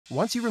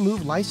Once you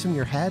remove lice from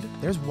your head,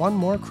 there's one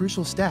more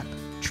crucial step: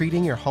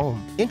 treating your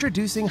home.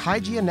 Introducing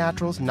Hygea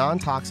Naturals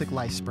non-toxic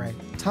lice spray.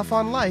 Tough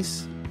on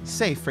lice,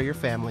 safe for your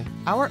family.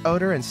 Our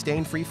odor and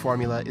stain-free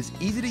formula is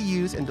easy to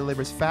use and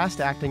delivers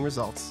fast-acting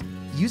results.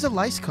 Use a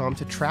lice comb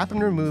to trap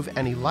and remove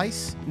any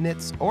lice,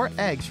 nits, or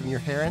eggs from your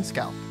hair and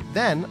scalp.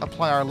 Then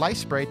apply our lice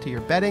spray to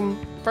your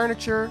bedding,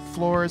 furniture,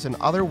 floors, and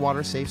other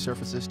water-safe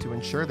surfaces to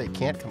ensure they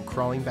can't come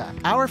crawling back.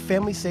 Our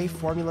family-safe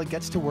formula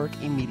gets to work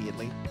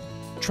immediately.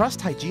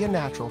 Trust Hygea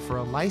Natural for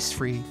a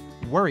lice-free,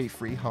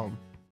 worry-free home.